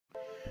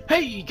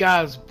Hey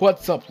guys,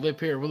 what's up? Lib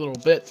here with a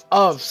little bit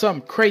of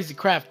some Crazy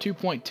Craft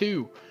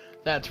 2.2.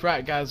 That's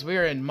right guys, we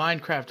are in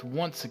Minecraft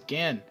once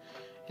again.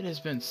 It has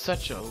been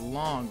such a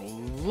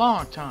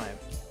long time.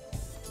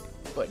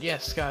 But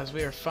yes guys,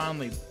 we are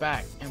finally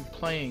back and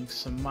playing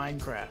some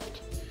Minecraft.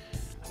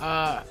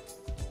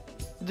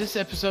 This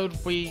episode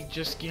we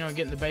just,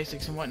 getting the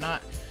basics and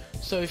whatnot.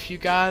 So if you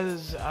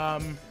guys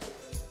want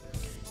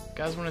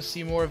to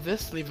see more of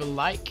this, leave a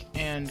like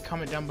and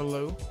comment down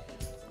below.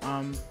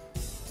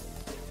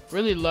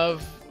 Really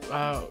love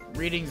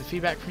reading the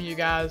feedback from you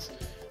guys.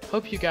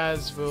 Hope you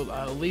guys will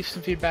leave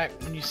some feedback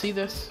when you see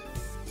this.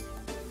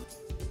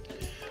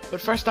 But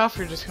first off,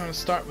 we're just going to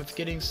start with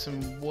getting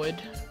some wood.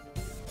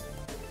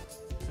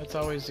 That's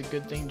always a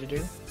good thing to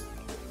do.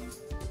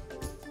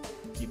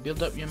 You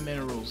build up your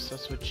minerals.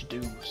 That's what you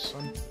do,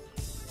 son.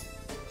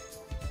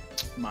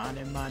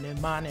 Mining,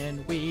 mining,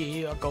 mining.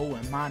 We are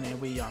going mining.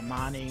 We are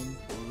mining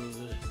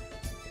wood.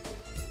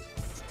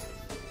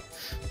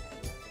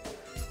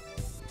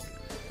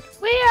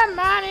 We are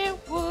mining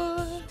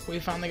wood. We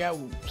finally got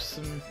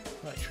some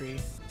tree.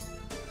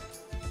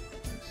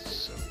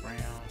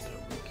 Surround.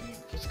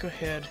 Let's go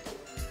ahead.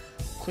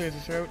 Clear the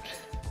throat.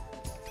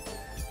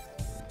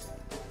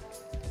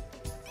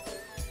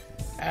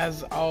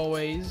 As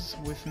always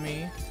with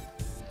me.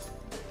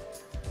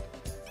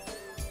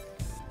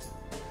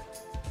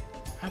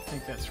 I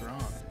think that's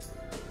wrong.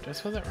 Did I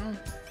spell that wrong?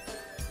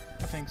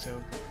 I think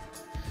so.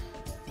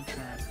 I'm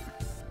trying.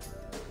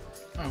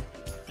 Oh,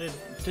 it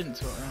didn't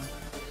spell it wrong.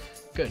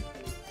 Good.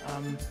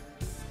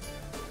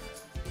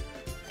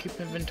 Keep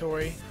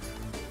inventory.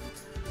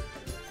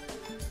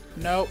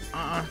 Nope.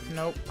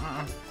 Nope.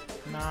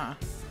 Nah.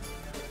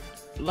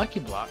 Lucky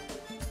block.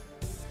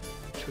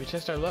 Should we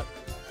test our luck?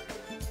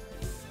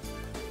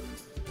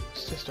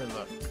 Let's test our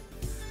luck.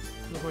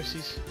 The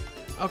horsies.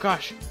 Oh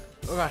gosh.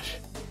 Oh gosh.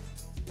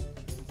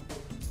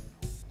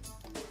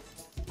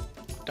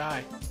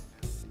 Die.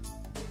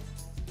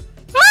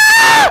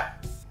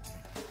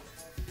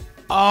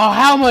 Oh,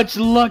 how much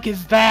luck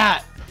is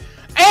that?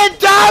 And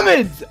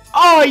diamonds!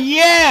 Oh,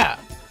 yeah!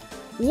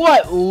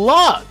 What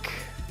luck?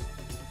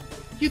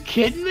 You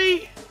kidding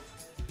me?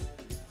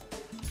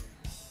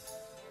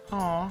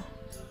 Aw.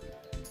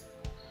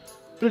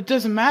 But it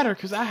doesn't matter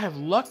because I have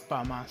luck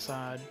by my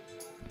side.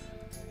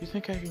 You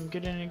think I can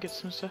get in and get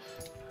some stuff?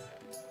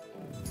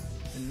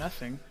 And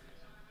nothing.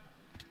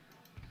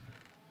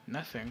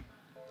 Nothing.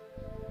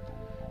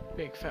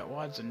 Big fat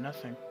wads and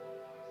nothing.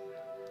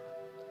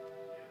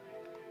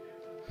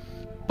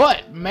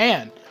 But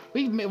man,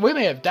 we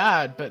may have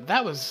died, but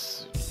that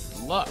was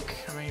luck.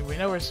 I mean, we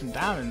know where some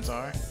diamonds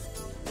are.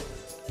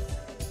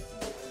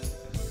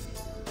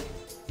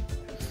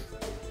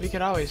 We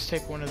could always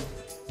take one of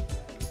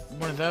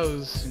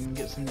those and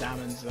get some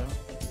diamonds, though.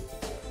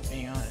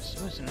 Being honest,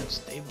 it was an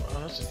unstable. Oh,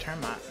 that's a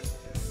termite.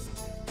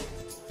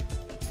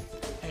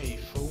 Hey,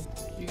 fool!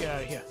 You get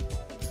out of here!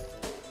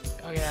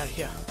 Y'all get out of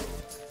here!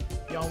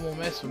 Y'all won't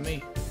mess with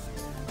me.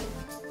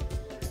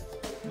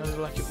 Another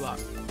lucky block.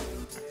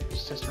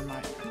 Just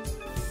termite.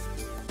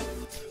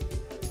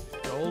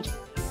 Gold?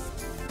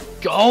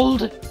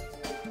 Gold?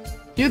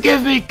 You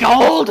give me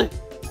gold?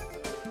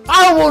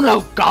 I don't want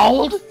no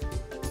gold!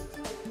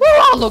 We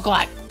all look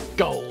like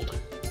gold.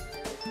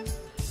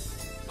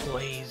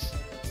 Please.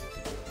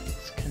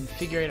 Let's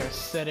configure our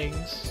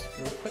settings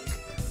real quick.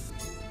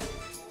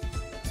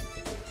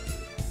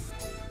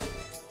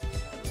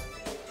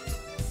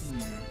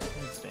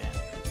 What's that?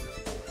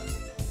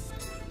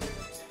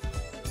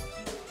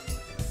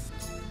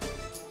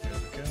 There we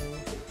go.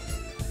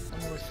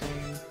 One more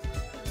thing.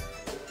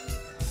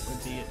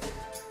 Would be it.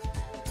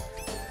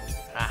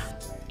 Ah.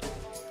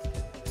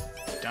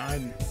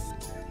 Done.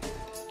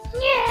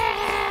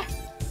 Yeah!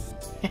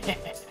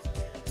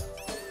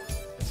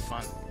 It's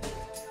fun.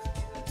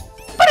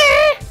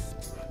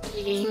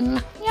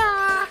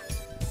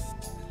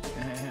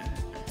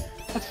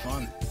 That's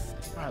fun.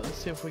 Alright, let's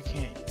see if we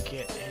can't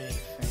get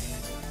anything.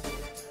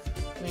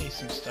 We need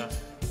some stuff.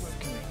 What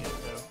can we get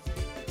though?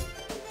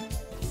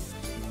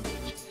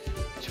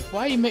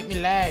 Why you make me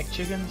lag,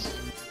 chickens?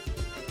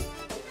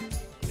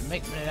 You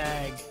make me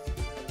lag.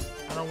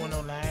 I don't want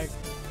no lag.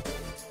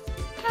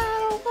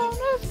 I don't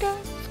want to go.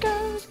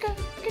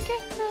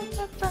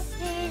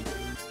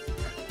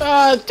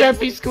 Ah,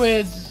 derpy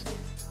squids!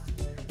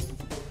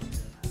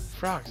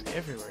 Frogs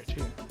everywhere,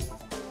 too.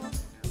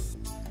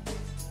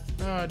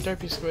 Oh,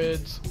 derpy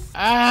squids.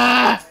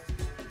 Ah!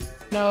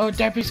 No,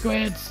 derpy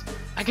squids!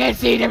 I can't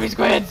see derpy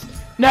squids!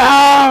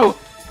 No!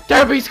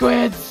 Derpy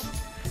squids!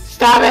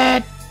 Stop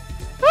it!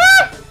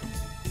 Ah!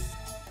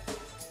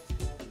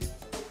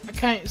 I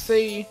can't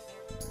see.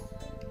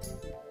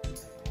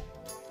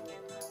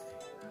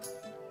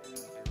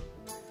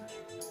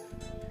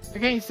 I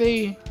can't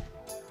see.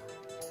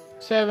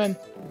 7.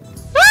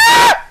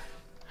 Ah!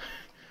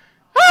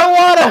 I don't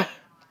wanna!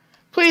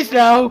 Please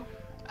no!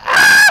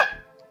 Ah!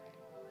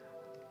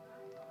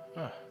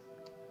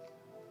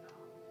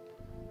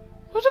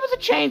 What's up with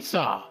the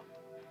chainsaw?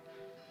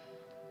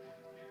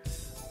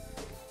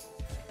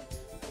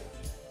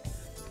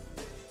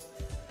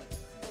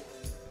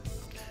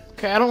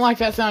 Okay, I don't like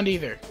that sound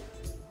either.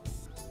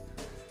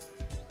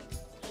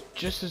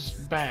 Just as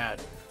bad.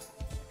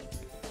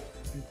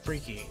 And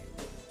freaky.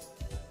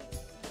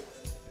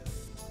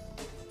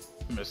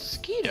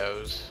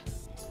 Mosquitoes?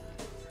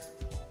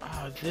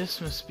 Oh,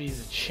 this must be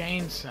the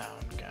chain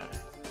sound guy.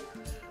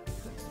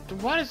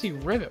 Why does he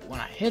rivet when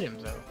I hit him,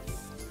 though?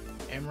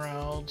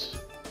 Emeralds.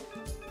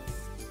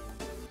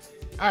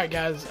 Alright,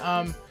 guys.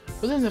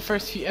 Within the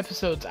first few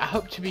episodes, I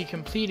hope to be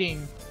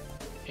completing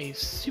a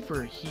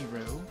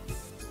superhero.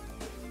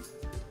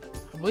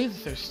 I believe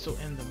that they're still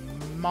in the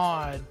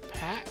mod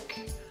pack.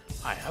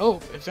 I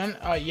hope. If then,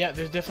 yeah,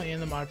 they're definitely in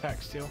the mod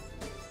pack still.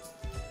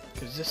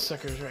 Because this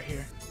sucker's right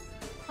here.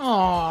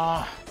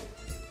 Aww.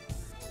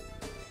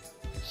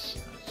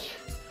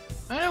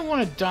 I don't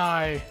want to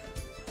die.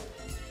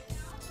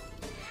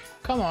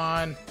 Come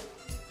on.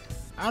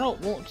 I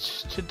don't want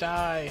to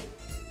die.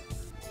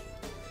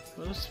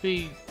 Let's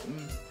be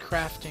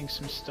crafting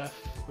some stuff.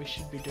 We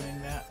should be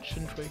doing that,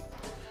 shouldn't we?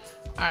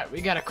 Alright, we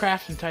got a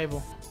crafting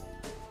table.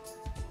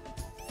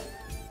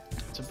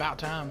 It's about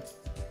time.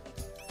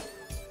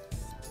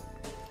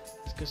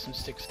 Let's get some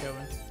sticks going.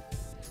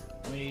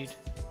 We need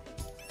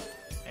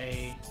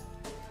a...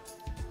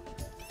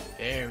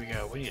 There we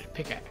go. We need a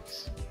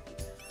pickaxe.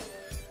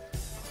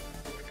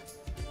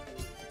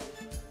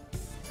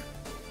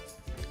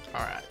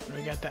 Alright,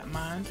 we got that in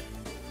mind.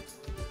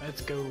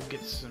 Let's go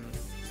get some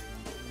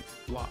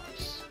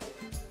blocks.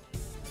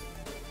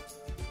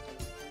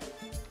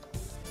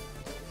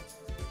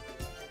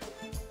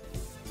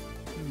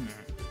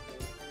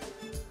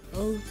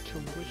 Oh, to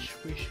which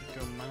we should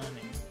go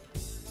mining.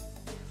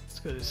 Let's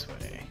go this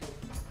way.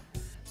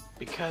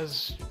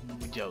 Because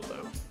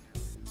YOLO.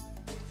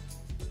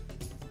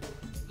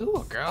 Ooh,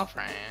 a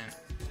girlfriend.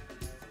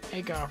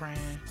 Hey, girlfriend.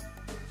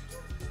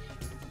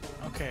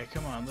 Okay,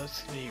 come on,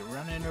 let's be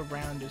running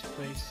around this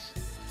place.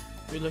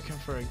 We're looking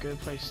for a good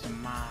place to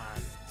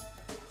mine.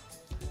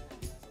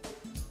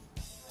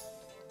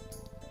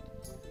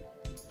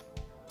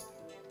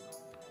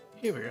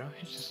 Here we go.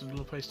 It's just a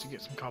little place to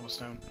get some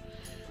cobblestone.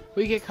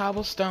 We get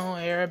cobblestone,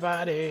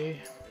 everybody.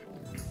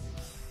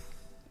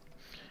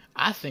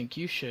 I think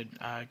you should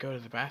go to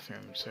the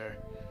bathroom, sir.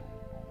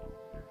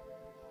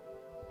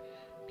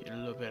 Get a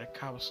little bit of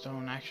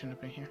cobblestone action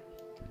up in here.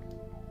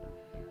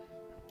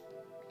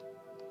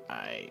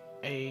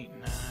 8,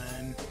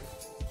 9,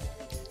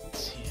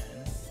 10.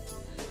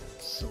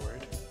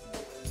 Sword.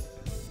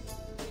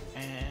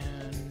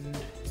 And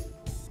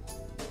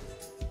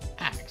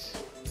axe.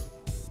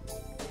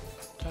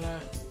 Ta-da.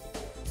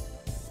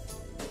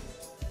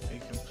 We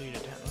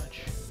completed that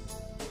much.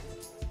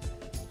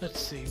 Let's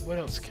see, what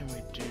else can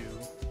we do?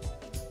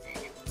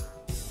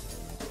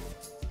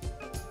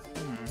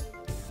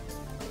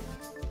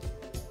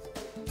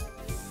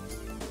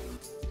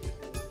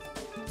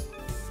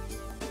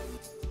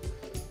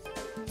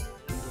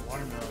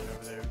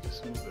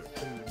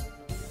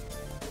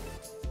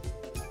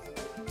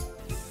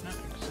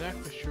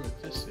 Exactly sure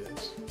what this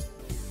is.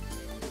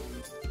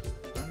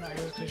 I'm not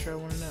exactly sure I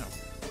want to know.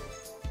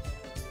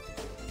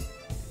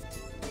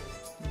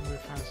 Maybe we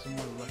find some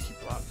more lucky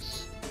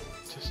blocks.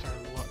 Test our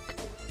luck.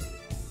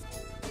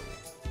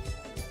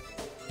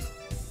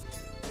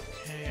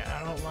 Okay,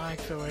 I don't like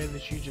the way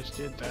that you just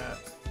did that.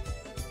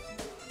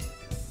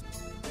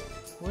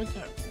 Where'd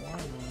that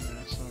watermelon that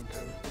I saw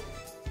go?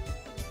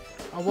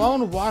 I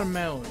want a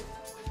watermelon.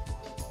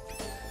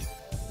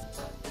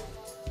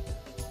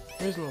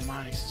 Here's a little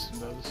mining system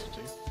though, this will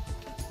do.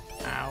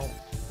 Ow.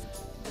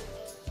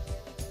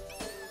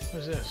 What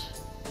is this?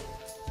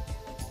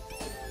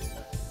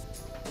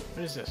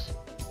 What is this?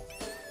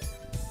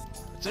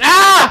 It's an—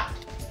 Ah!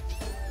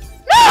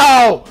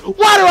 No!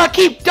 Why do I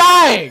keep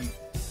dying?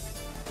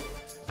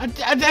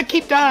 I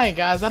keep dying,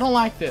 guys. I don't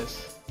like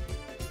this.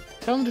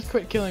 Tell them to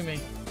quit killing me.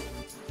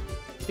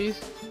 Please?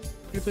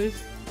 Pretty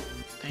please?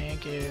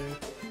 Thank you.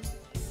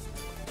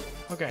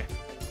 Okay.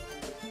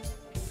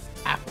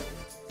 Apple.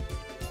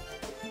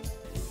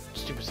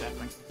 Stupid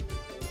sapling.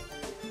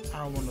 I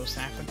don't want no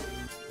sapling.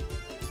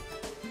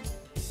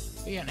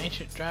 We got an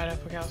ancient dried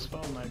apricot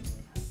spelled egg.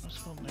 What's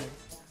spelled egg?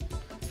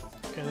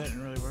 Okay, that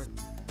didn't really work.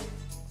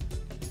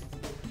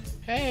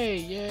 Hey,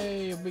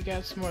 yay! We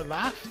got some more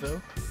life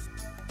though.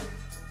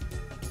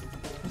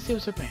 Let's see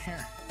what's up in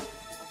here.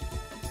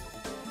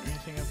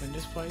 Anything up in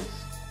this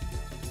place?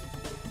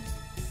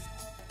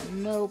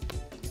 Nope.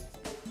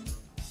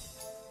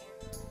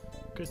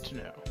 Good to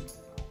know.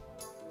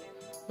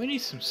 We need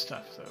some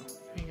stuff though.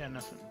 We ain't got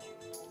nothing.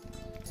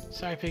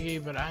 Sorry, piggy,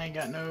 but I ain't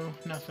got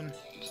nothing.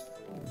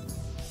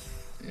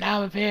 Now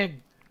I'm a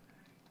pig.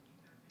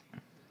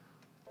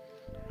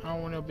 I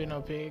don't want to be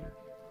no pig.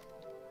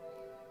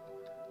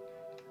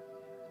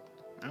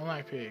 I don't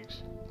like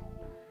pigs.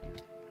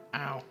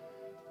 Ow.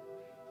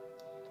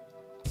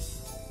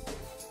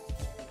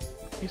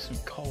 Need some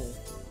coal.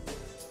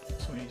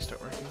 So we need to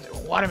start working with it.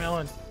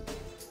 Watermelon.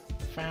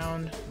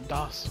 Found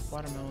Das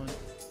watermelon.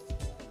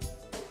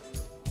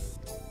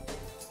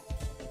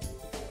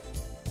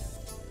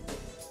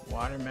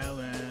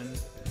 Watermelon.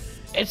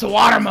 It's a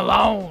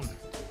watermelon.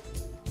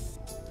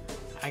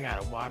 I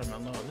got a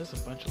watermelon. There's a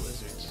bunch of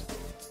lizards.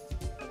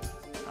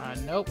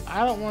 Nope.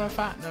 I don't want to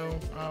fight no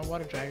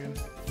water dragon.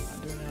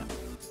 Not doing that.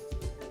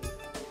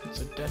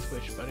 It's a death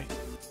wish, buddy.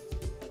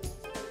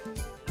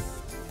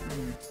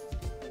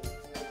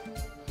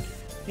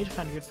 Need to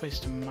find a good place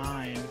to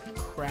mine.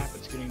 Crap,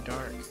 it's getting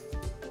dark.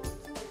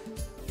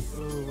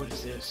 Ooh, what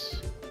is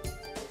this?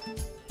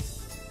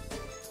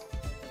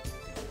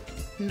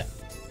 No.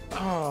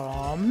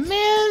 Oh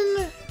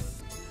man!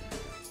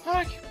 Why do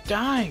I keep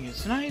dying?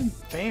 It's not even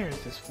fair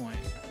at this point.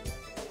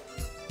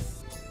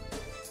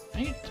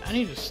 I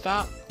need to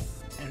stop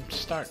and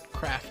start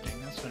crafting.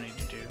 That's what I need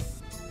to do.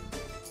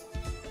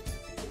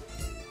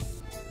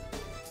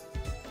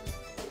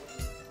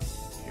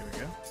 Here we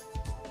go.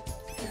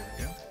 Here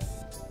we go.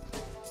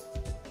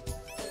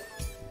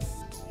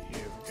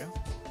 Here we go.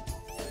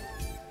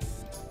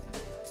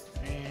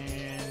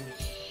 And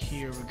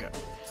here we go.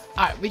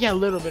 Alright, we got a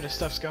little bit of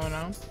stuff's going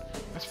on.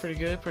 That's pretty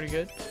good, pretty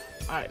good.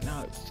 Alright, now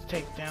let's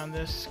take down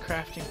this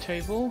crafting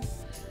table.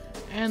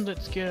 And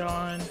let's get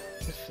on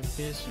with the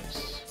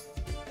business.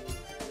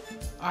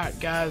 Alright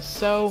guys,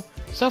 so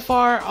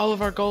far all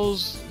of our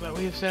goals that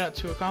we have set out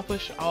to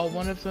accomplish, all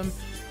one of them,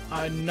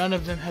 none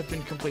of them have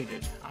been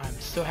completed. I'm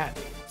so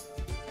happy.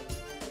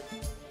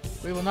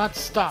 We will not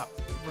stop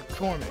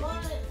recording.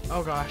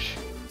 Oh gosh,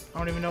 I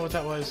don't even know what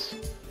that was.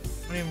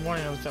 I don't even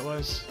want to know what that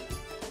was.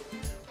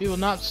 We will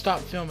not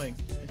stop filming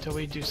until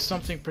we do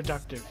something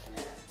productive.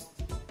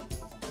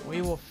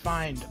 We will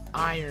find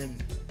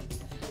iron.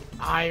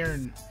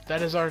 Iron.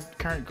 That is our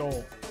current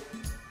goal.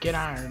 Get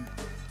iron.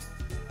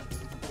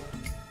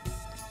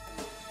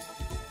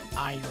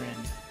 Iron.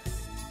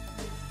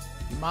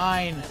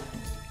 Mine.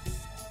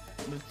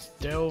 Let's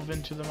delve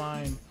into the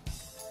mine.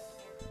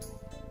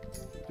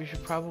 We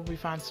should probably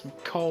find some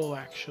coal,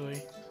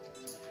 actually.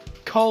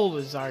 Coal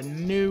is our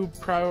new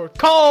priority.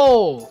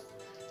 Coal!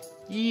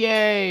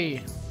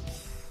 Yay!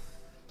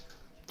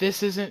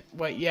 This isn't...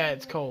 Wait, yeah,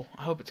 it's coal.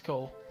 I hope it's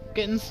coal.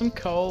 Getting some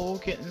coal,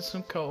 getting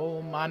some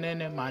coal.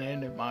 Mining and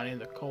mining and mining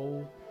the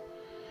coal.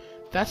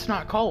 That's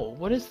not coal.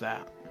 What is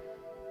that?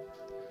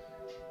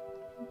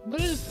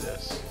 What is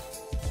this?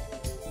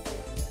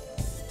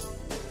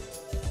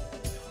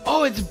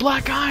 Oh, it's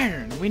black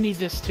iron! We need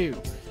this too.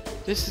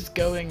 This is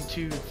going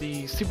to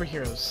the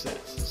superhero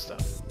sets and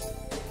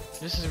stuff.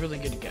 This is really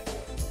good to get.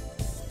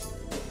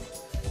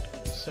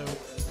 So,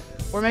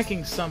 we're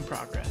making some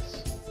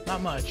progress.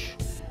 Not much.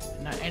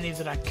 Not any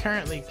that I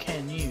currently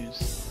can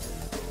use.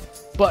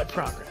 But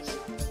progress.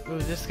 Ooh,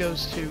 this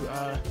goes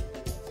to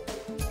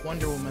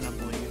Wonder Woman, I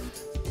believe.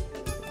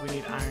 We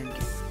need iron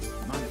to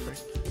mine it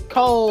first.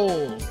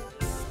 Coal!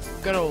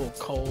 Good old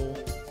coal.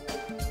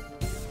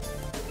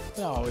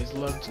 I always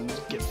love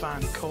to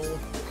find coal.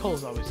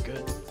 Coal's always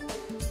good.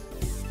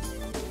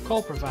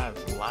 Coal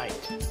provides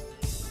light,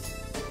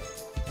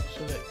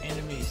 so that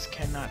enemies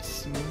cannot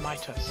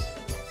smite us.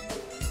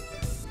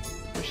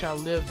 We shall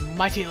live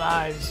mighty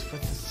lives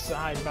with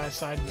side by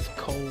side with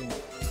coal.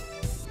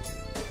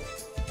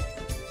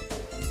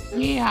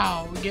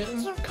 Yeah, we're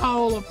getting some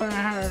coal up in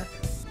here.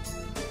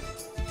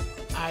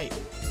 I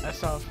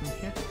saw it from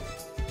here.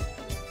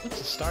 Let's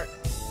just start.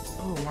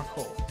 Oh, more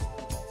coal.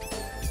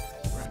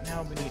 Right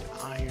now we need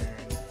iron. Here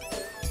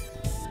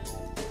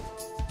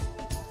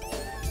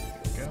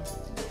we go.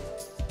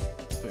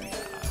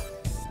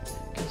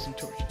 Booyah. Get some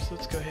torches.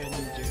 Let's go ahead and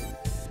do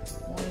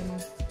 1,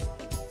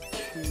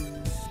 2,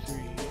 3,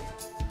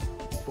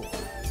 4.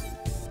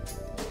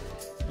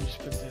 And just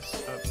put this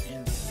up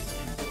in the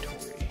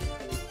inventory.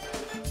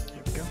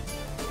 There we go.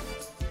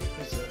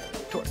 There's a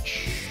torch.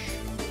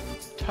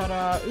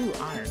 Ta-da! Ooh,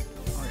 iron.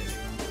 Alright.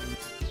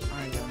 There's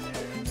iron down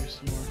there, and there's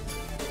some more.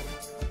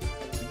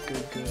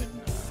 Good,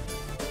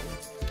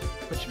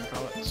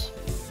 whatchamacallits.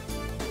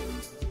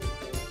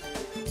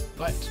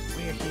 But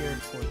we are here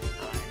for the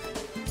iron.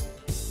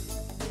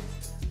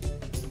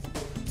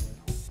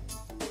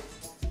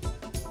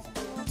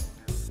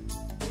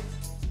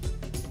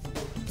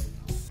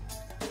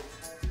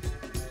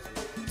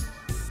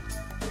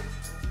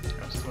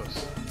 That was close.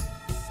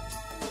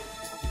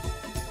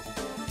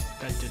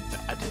 I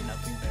did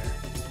nothing there.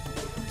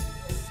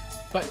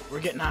 But we're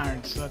getting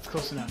iron, so that's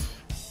close enough.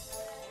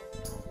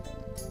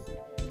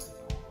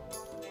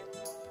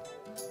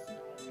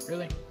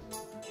 Really?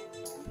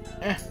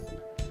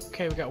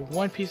 Okay, we got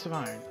 1 piece of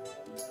iron.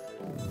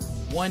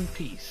 1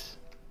 piece.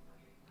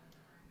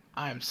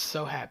 I am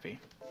so happy.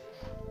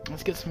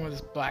 Let's get some more of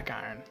this black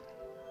iron.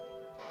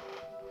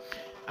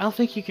 I don't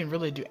think you can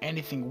really do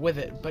anything with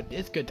it, but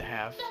it's good to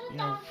have, you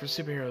know, for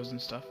superheroes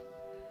and stuff.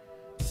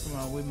 Come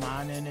on, we're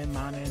mining and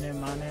mining and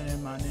mining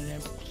and mining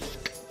and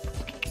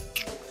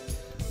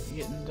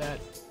getting that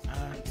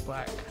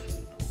black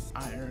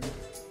iron.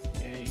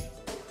 Yay.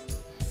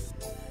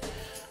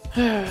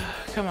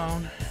 Come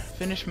on,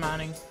 finish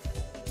mining.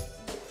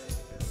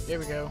 There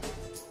we go.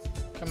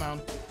 Come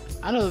on.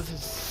 I know this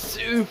is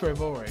super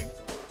boring,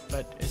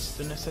 but it's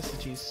the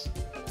necessities.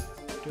 I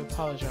do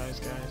apologize,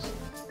 guys.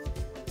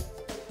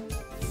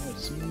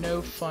 It's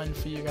no fun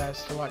for you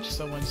guys to watch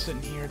someone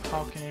sitting here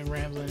talking and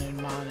rambling and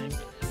mining,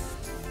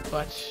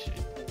 but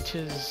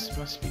 'tis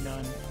must be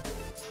done.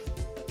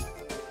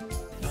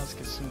 Now let's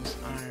get some of this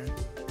iron.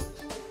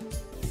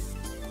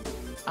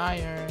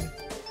 Iron.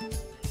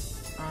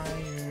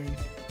 Iron.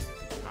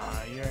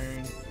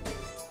 Iron.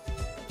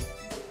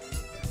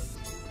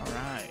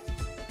 Alright.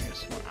 Here's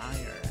some more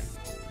iron.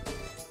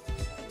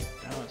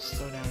 Now let's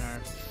throw down our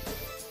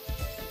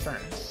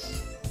furnace.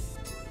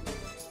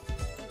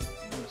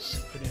 Let's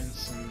put in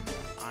some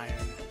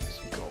iron,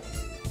 some gold.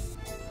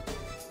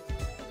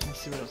 Let's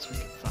see what else we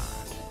can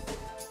find.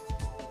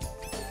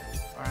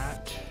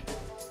 Alright.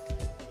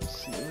 Let's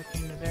see,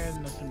 looking into there,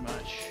 nothing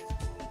much.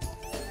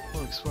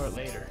 We'll explore it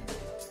later.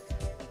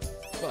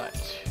 But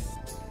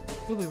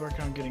we'll be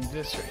working on getting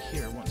this right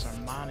here once our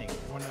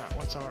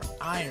once our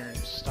iron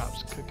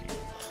stops cooking.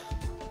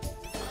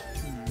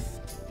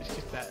 Let's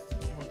get that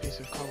one piece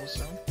of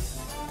cobblestone.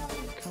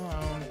 Come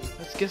on,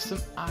 let's get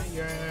some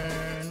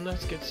iron.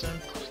 Let's get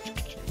some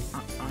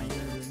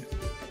iron.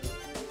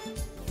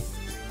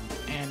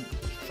 And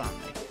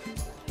finally,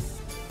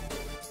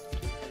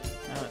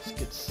 now let's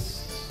get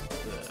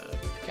the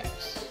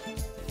pickaxe.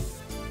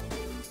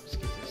 Let's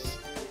get this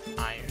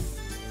iron.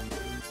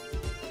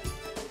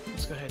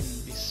 Let's go ahead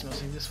and be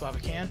smelting this while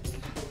we can,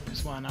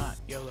 because why not?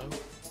 YOLO.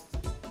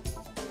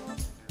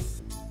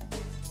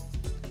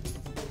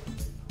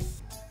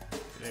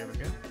 There we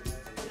go.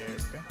 There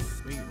we go.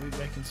 We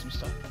making some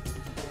stuff.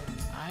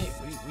 Alright,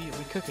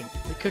 we cooking.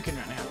 We're cooking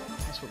right now.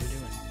 That's what we're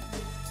doing.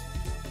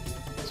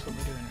 That's what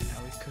we're doing right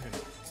now. We're cooking.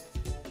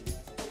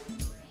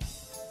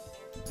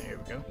 There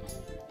we go.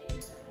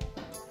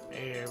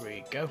 There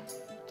we go.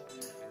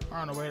 We're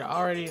on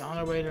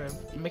our way to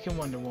making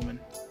Wonder Woman.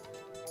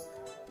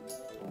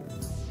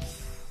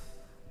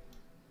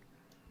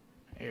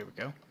 Here we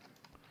go.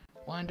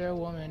 Wonder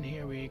Woman,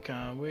 here we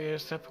come. We're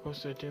so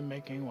closer to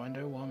making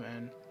Wonder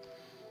Woman.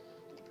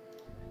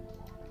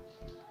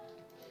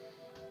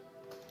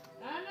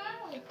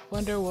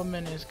 Wonder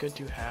Woman is good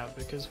to have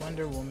because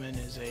Wonder Woman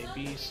is a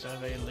beast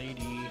of a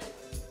lady.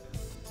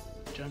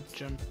 Jump,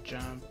 jump,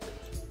 jump.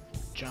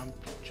 Jump,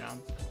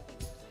 jump.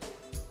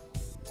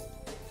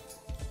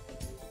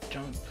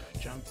 Jump,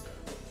 jump,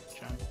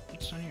 jump.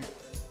 What's on here?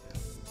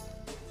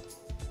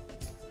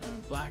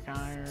 Black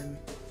iron.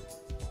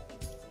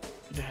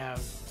 Good to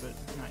have, but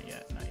not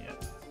yet, not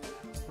yet.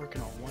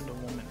 Working on Wonder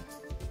Woman.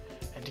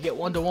 And to get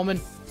Wonder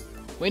Woman,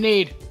 we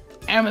need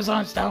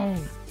Amazon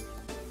Stone.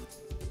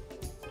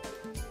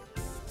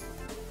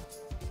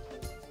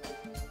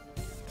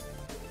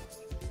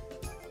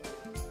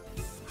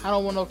 I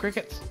don't want no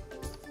crickets.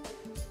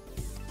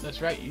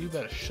 That's right, you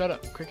better shut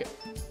up, cricket.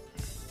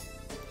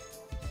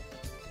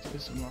 Let's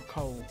get some more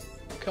coal.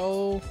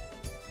 Coal.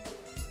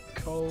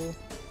 Coal.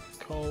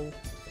 Coal.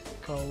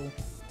 Coal.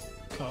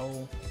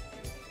 Coal.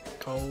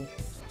 Coal.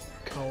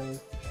 Coal.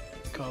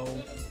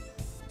 Coal.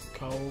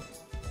 Coal.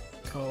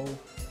 Coal.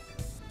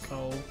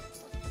 Coal.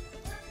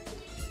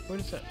 Where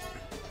is that?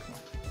 Come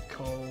on.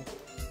 Coal.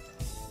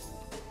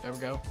 There we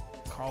go.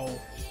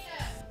 Coal.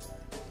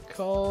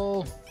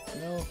 Coal.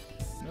 No.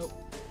 Nope.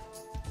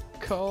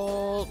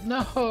 Coal.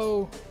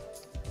 No.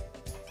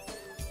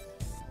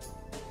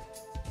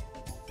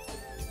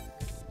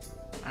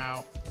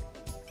 Ow.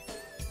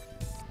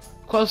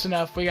 Close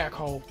enough. We got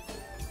coal.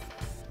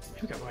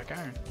 We got black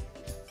iron.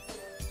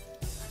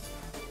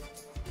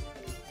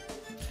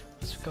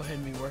 Let's go ahead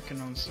and be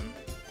working on some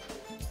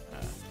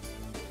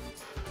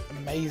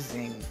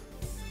amazing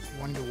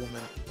Wonder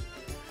Woman.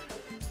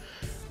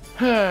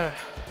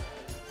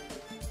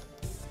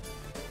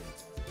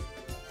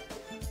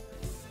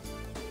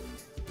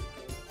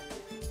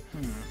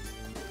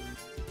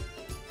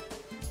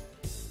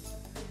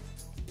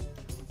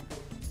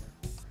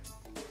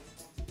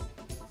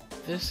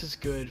 This is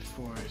good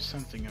for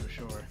something, I'm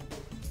sure.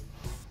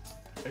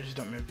 I just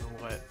don't remember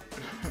what.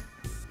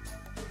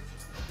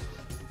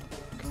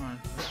 Come on,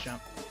 let's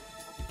jump.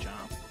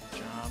 Jump,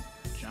 jump,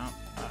 jump.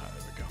 Ah,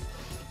 there we go.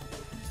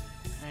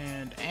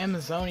 And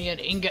Amazonian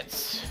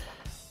ingots.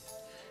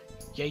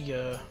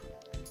 Yeah.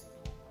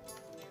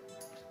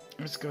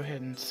 Let's go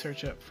ahead and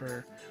search up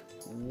for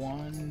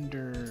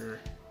Wonder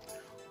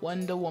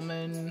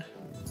Woman.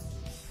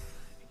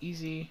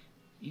 Easy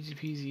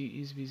peasy,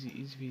 easy peasy,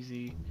 easy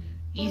peasy.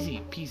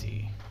 Easy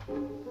peasy.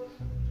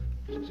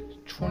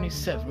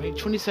 27. We need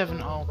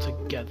 27 all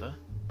together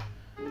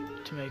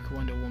to make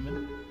Wonder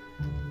Woman.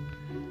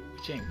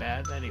 Which ain't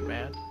bad. That ain't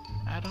bad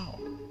at all.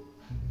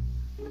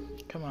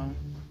 Come on.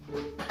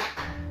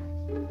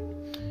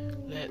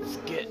 Let's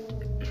get.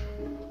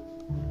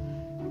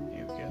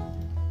 Here we go.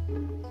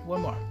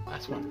 One more.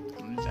 Last one. We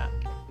don't need that.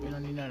 We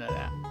don't need none of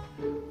that.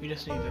 We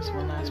just need this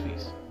one last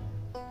piece.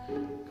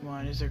 Come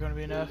on. Is there going to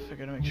be enough? I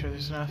gotta make sure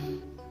there's enough.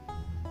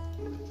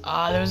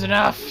 Ah, there was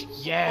enough!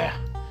 Yeah!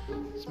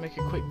 Let's make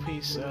a quick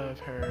piece of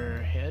her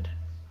head.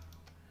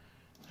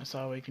 That's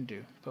all we can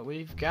do. But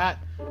we've got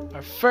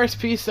our first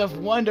piece of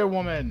Wonder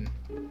Woman!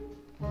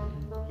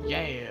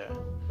 Yeah!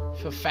 I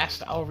feel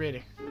faster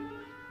already.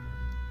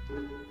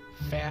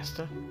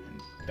 Faster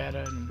and better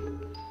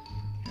and,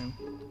 you know,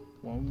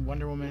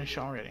 Wonder Woman-ish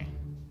already.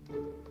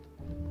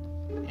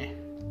 Yeah.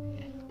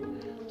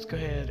 let's go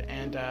ahead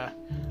and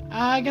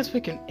I guess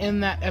we can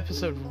end that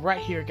episode right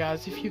here,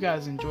 guys. If you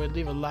guys enjoyed,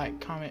 leave a like,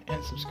 comment,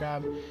 and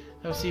subscribe.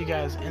 I'll see you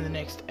guys in the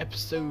next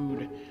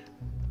episode.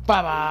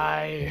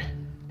 Bye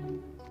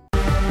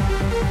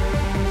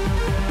bye.